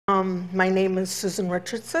My name is Susan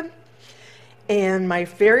Richardson, and my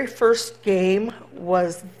very first game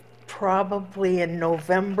was probably in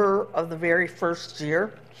November of the very first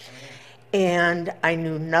year, and I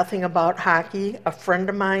knew nothing about hockey. A friend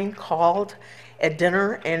of mine called at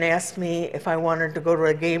dinner and asked me if I wanted to go to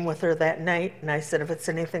a game with her that night, and I said, if it's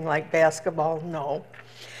anything like basketball, no.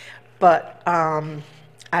 But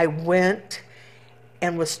I went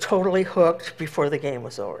and was totally hooked before the game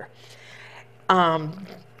was over.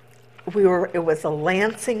 It was a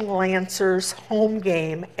Lansing Lancers home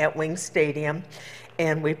game at Wing Stadium,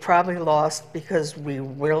 and we probably lost because we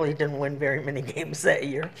really didn't win very many games that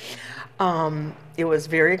year. It was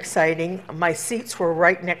very exciting. My seats were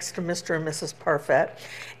right next to Mr. and Mrs. Parfait,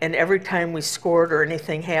 and every time we scored or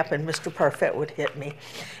anything happened, Mr. Parfait would hit me,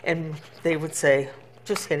 and they would say,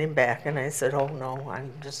 just hit him back, and I said, oh no,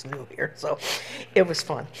 I'm just new here, so it was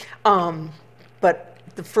fun. But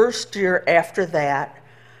the first year after that,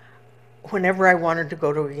 whenever I wanted to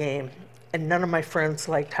go to a game, and none of my friends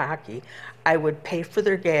liked hockey, I would pay for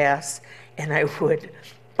their gas and I would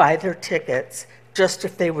buy their tickets just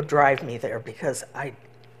if they would drive me there, because I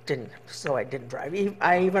didn't drive.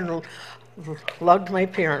 I even lugged my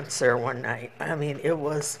parents there one night. I mean, it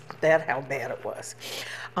was that how bad it was.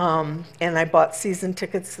 And I bought season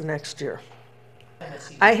tickets the next year.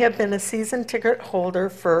 I have been a season ticket holder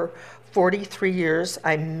for 43 years.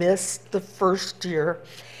 I missed the first year.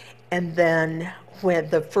 And then when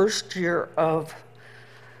the first year of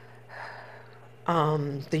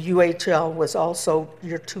the UHL was also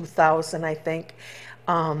year 2000, I think.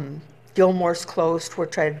 Gilmore's closed,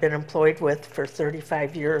 which I had been employed with for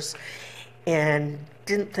 35 years, and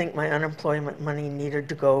didn't think my unemployment money needed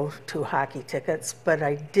to go to hockey tickets, but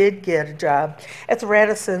I did get a job at the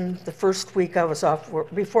Radisson the first week I was off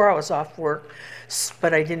work, before I was off work,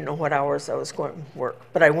 but I didn't know what hours I was going to work.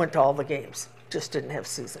 But I went to all the games, just didn't have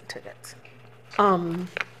season tickets.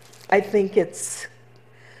 I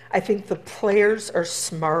think the players are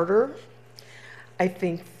smarter. I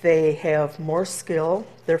think they have more skill.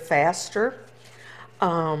 They're faster.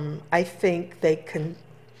 I think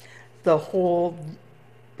the whole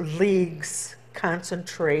leagues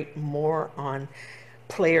concentrate more on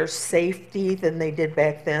player safety than they did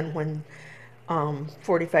back then when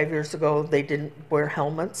 45 years ago they didn't wear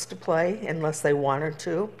helmets to play unless they wanted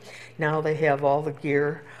to. Now they have all the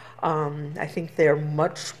gear. I think they're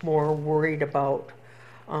much more worried about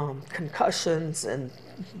concussions and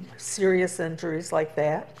serious injuries like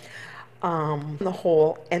that. The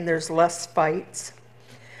whole, and there's less fights,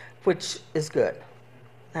 which is good.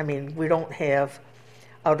 I mean, we don't have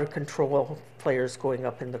out of control players going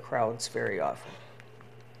up in the crowds very often,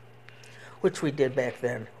 which we did back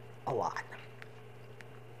then a lot.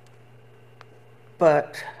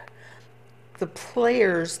 But the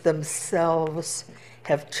players themselves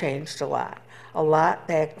have changed a lot. A lot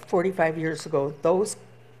back 45 years ago, those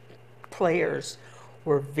players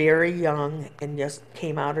were very young and just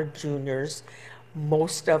came out of juniors.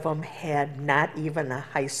 Most of them had not even a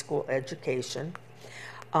high school education.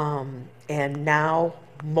 And now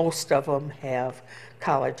most of them have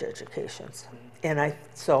college educations. And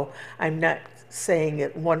so I'm not saying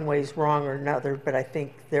it one way is wrong or another, but I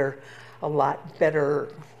think they're a lot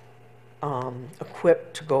better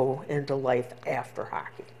equipped to go into life after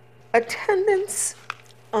hockey. Attendance,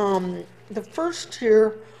 the first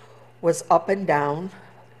year was up and down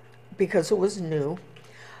because it was new.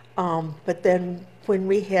 But then when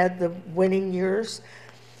we had the winning years,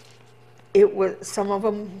 some of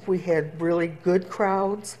them we had really good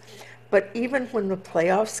crowds, but even when the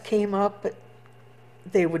playoffs came up,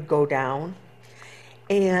 they would go down.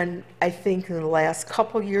 And I think in the last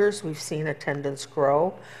couple years we've seen attendance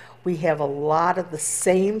grow. We have a lot of the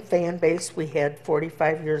same fan base we had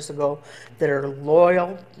 45 years ago that are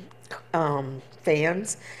loyal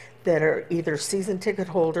fans that are either season ticket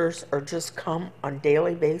holders or just come on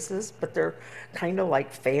daily basis, but they're kind of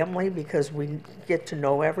like family because we get to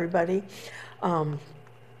know everybody.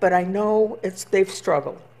 But I know they've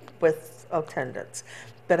struggled with attendance.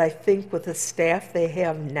 But I think with the staff they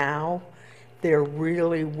have now, they're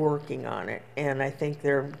really working on it, and I think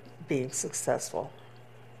they're being successful.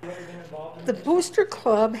 The Booster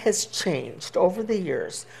Club has changed over the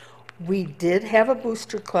years. We did have a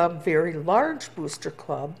booster club, very large booster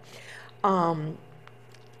club,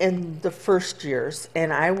 in the first years,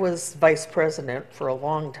 and I was vice president for a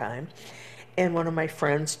long time, and one of my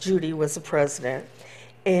friends, Judy, was the president,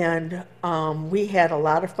 and we had a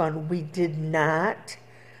lot of fun. We did not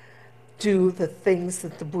do the things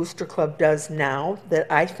that the Booster Club does now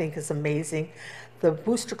that I think is amazing. The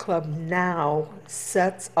Booster Club now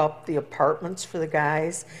sets up the apartments for the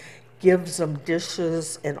guys, gives them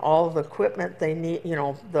dishes and all the equipment they need, you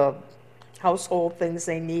know, the household things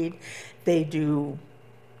they need. They do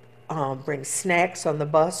bring snacks on the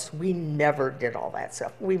bus. We never did all that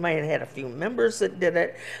stuff. We might have had a few members that did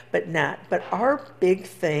it, but not. But our big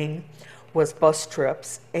thing was bus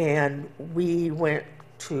trips, and we went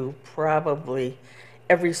to probably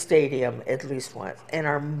every stadium at least once. And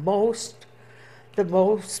the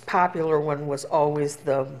most popular one was always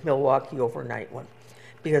the Milwaukee overnight one,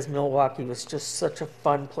 because Milwaukee was just such a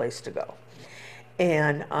fun place to go.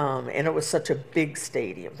 And it was such a big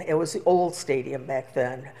stadium. It was the old stadium back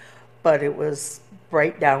then, but it was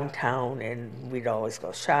right downtown, and we'd always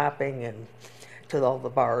go shopping and to all the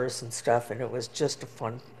bars and stuff, and it was just it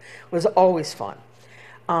was always fun.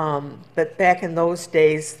 But back in those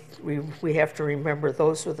days, we have to remember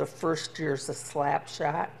those were the first years of slap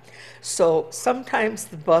shot. So sometimes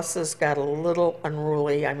the buses got a little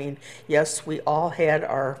unruly. I mean, yes, we all had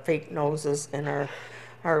our fake noses and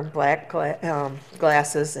our black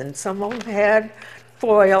glasses, and some of them had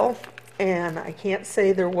foil, and I can't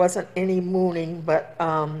say there wasn't any mooning, but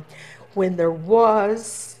when there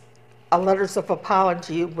was, a letters of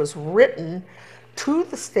apology was written to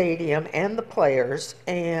the stadium and the players,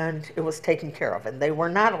 and it was taken care of, and they were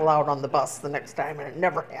not allowed on the bus the next time, and it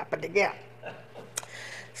never happened again.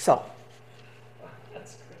 So,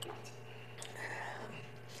 that's great.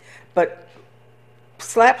 But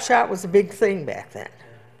Slapshot was a big thing back then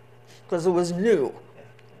because it was new.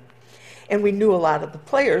 And we knew a lot of the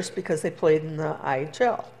players because they played in the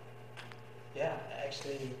IHL. Yeah,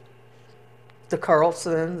 actually. The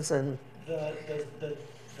Carlsons and The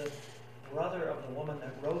brother of the woman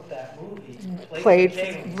that wrote that movie played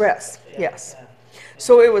James. Rest, Yeah, yes. yeah.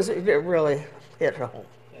 So it really hit home.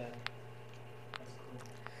 Yeah, that's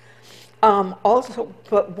cool. Also,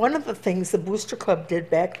 but one of the things the Booster Club did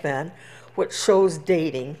back then, which shows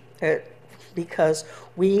dating, because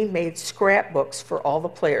we made scrapbooks for all the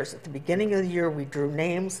players. At the beginning of the year, we drew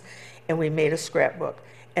names and we made a scrapbook.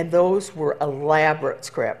 And those were elaborate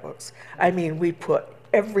scrapbooks. I mean, we put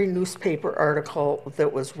every newspaper article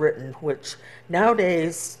that was written, which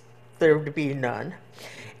nowadays there would be none.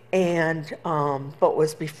 And, but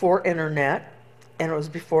was before internet, and it was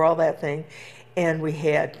before all that thing. And we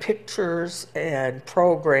had pictures and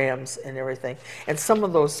programs and everything. And some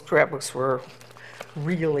of those scrapbooks were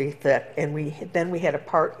really thick. And then we had a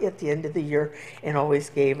part at the end of the year and always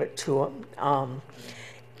gave it to them.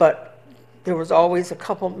 But there was always a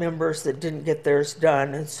couple members that didn't get theirs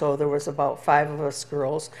done, and so there was about 5 of us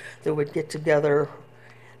girls that would get together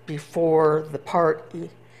before the party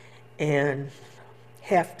and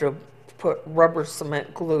have to put rubber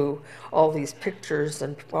cement glue all these pictures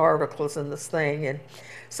and articles in this thing, and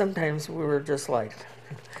sometimes we were just like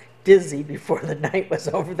dizzy before the night was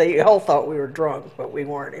over. They all thought we were drunk, but we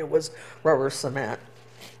weren't. It was rubber cement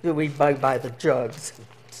that we'd buy the jugs.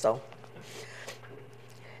 So.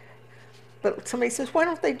 But somebody says, why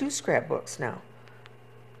don't they do scrapbooks now?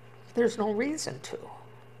 There's no reason to,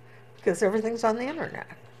 because everything's on the internet.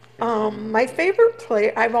 My favorite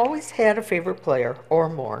player, I've always had a favorite player or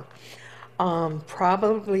more.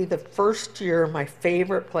 Probably the first year, my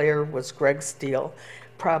favorite player was Greg Steele.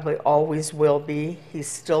 Probably always will be. He's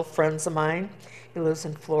still friends of mine. He lives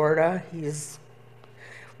in Florida.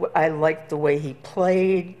 I liked the way he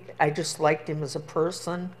played. I just liked him as a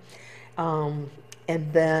person.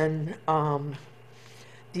 And then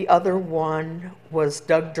the other one was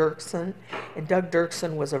Doug Dirksen. And Doug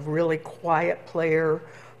Dirksen was a really quiet player,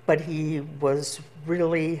 but he was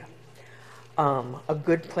really a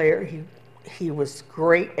good player. He was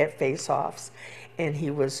great at face-offs, and he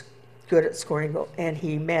was good at scoring goals. And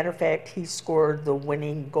matter of fact, he scored the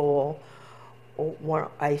winning goal,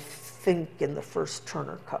 I think, in the first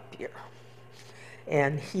Turner Cup year.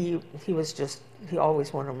 And he was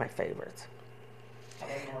always one of my favorites. How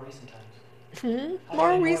about more recent times?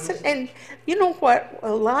 More recent, and you know what?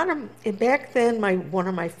 Back then, one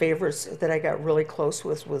of my favorites that I got really close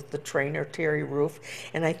with was the trainer Terry Roof,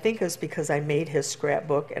 and I think it's because I made his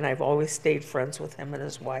scrapbook, and I've always stayed friends with him and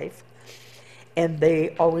his wife, and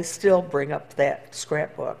they always still bring up that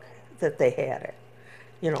scrapbook that they had it,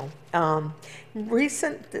 you know.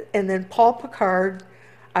 Recent, and then Paul Picard.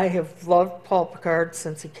 I have loved Paul Picard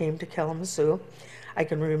since he came to Kalamazoo. I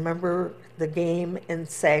can remember the game in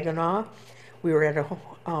Saginaw. We were at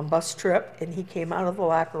a bus trip, and he came out of the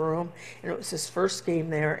locker room, and it was his first game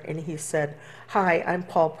there, and he said, "Hi, I'm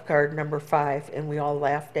Paul Picard, number 5," and we all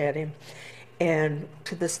laughed at him. And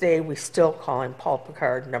to this day, we still call him Paul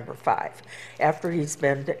Picard, number 5, after he's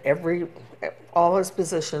been to all his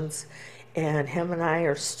positions, and him and I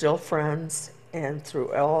are still friends, and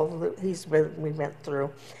through all that we went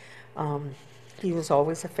through. He was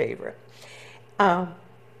always a favorite. Um,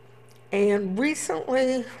 and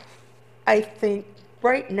recently, I think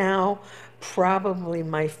right now, probably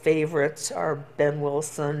my favorites are Ben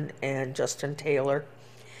Wilson and Justin Taylor.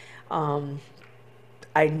 Um,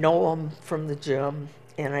 I know them from the gym,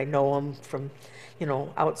 and I know them from,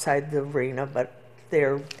 outside the arena, but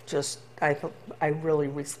they're just, I really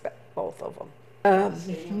respect both of them.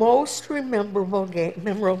 Most memorable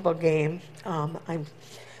game, I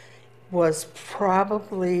was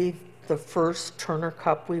probably the first Turner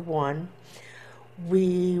Cup we won.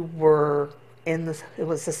 We were it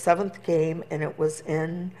was the seventh game, and it was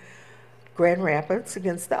in Grand Rapids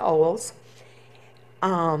against the Owls.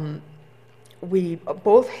 We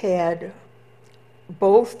both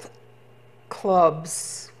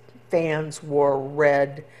clubs' fans wore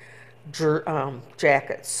red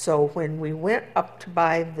jackets. So when we went up to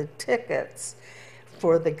buy the tickets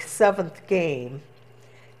for the seventh game,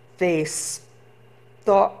 they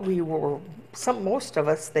thought we were, most of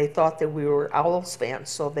us, they thought that we were Owls fans,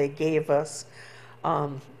 so they gave us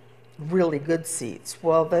really good seats.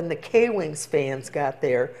 Well, then the K-Wings fans got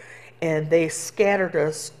there, and they scattered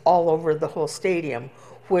us all over the whole stadium,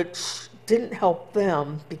 which didn't help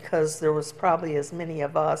them because there was probably as many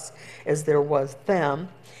of us as there was them,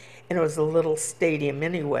 and it was a little stadium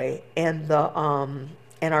anyway. And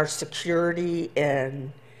and our security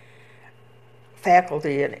and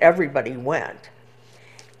faculty and everybody went,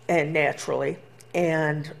 and naturally.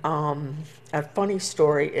 And a funny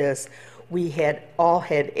story is we all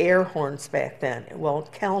had air horns back then. Well,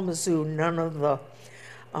 Kalamazoo, none of the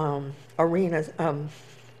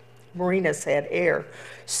marinas had air.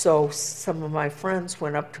 So some of my friends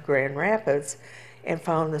went up to Grand Rapids and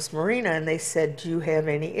found this marina, and they said, "Do you have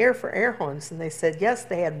any air for air horns?" And they said yes.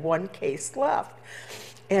 They had one case left,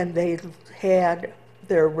 and they had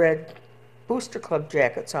their red Booster Club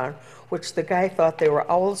jackets on, which the guy thought they were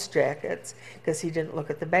Owls jackets because he didn't look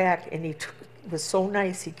at the back, and he was so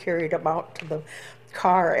nice he carried them out to the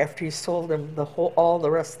car after he sold them all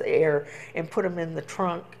the rest of the air, and put them in the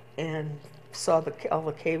trunk, and saw all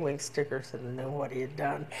the K-Wing stickers and knew what he had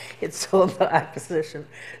done. It sold the opposition.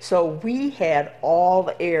 So we had all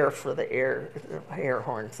the air for the air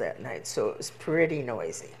horns that night, so it was pretty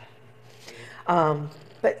noisy. And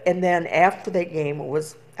then after that game,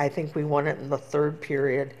 I think we won it in the third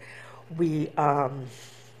period. We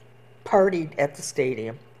partied at the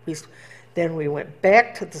stadium. Then we went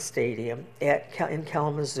back to the stadium in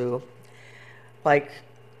Kalamazoo,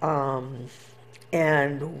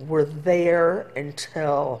 and were there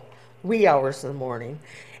until wee hours in the morning.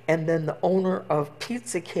 And then the owner of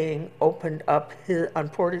Pizza King opened up on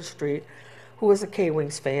Portage Street, who was a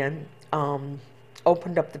K-Wings fan,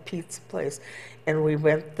 opened up the pizza place, and we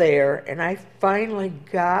went there. And I finally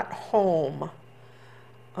got home.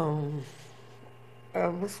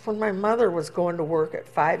 It was when my mother was going to work at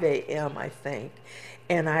 5 a.m., I think,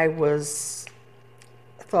 and I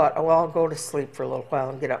thought, oh, well, I'll go to sleep for a little while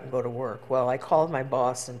and get up and go to work. Well, I called my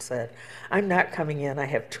boss and said, I'm not coming in. I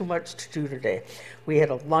have too much to do today. We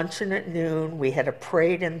had a luncheon at noon. We had a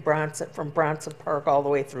parade in from Bronson Park all the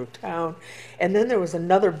way through town. And then there was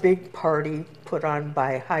another big party put on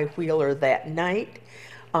by High Wheeler that night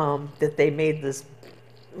that they made this,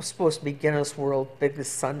 it was supposed to be Guinness World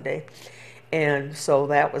Biggest Sunday. And so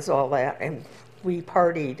that was all that. And we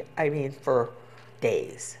partied, for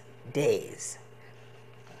days.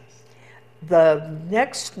 The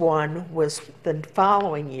next one was the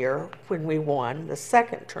following year when we won the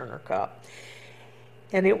second Turner Cup.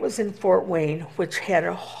 And it was in Fort Wayne, which had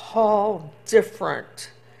a whole different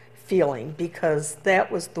feeling because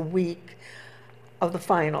that was the week of the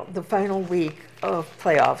final. The final week of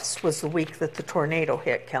playoffs was the week that the tornado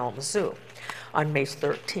hit Kalamazoo on May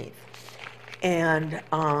 13th. And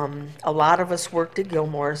a lot of us worked at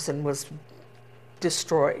Gilmore's and was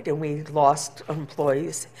destroyed, and we lost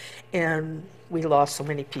employees, and we lost so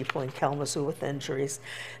many people in Kalamazoo with injuries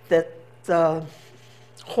that the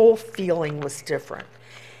whole feeling was different.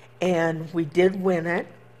 And we did win it.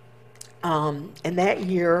 And that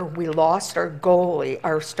year we lost our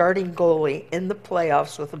starting goalie in the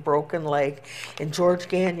playoffs with a broken leg, and George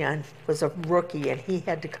Gagnon was a rookie, and he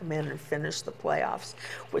had to come in and finish the playoffs,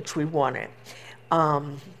 which we won it.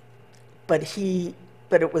 But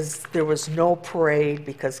there was no parade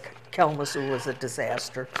because Kalamazoo was a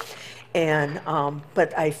disaster. And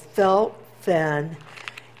but I felt then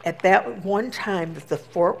at that one time that the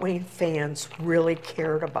Fort Wayne fans really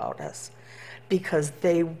cared about us because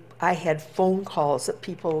I had phone calls that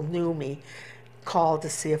people knew me called to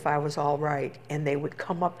see if I was all right, and they would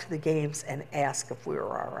come up to the games and ask if we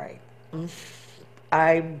were all right.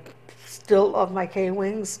 I still love my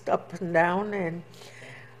K-Wings up and down, and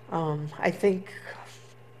I think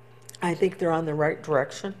they're on the right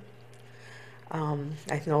direction.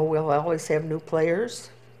 I know we'll always have new players,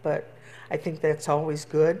 but I think that's always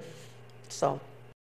good. So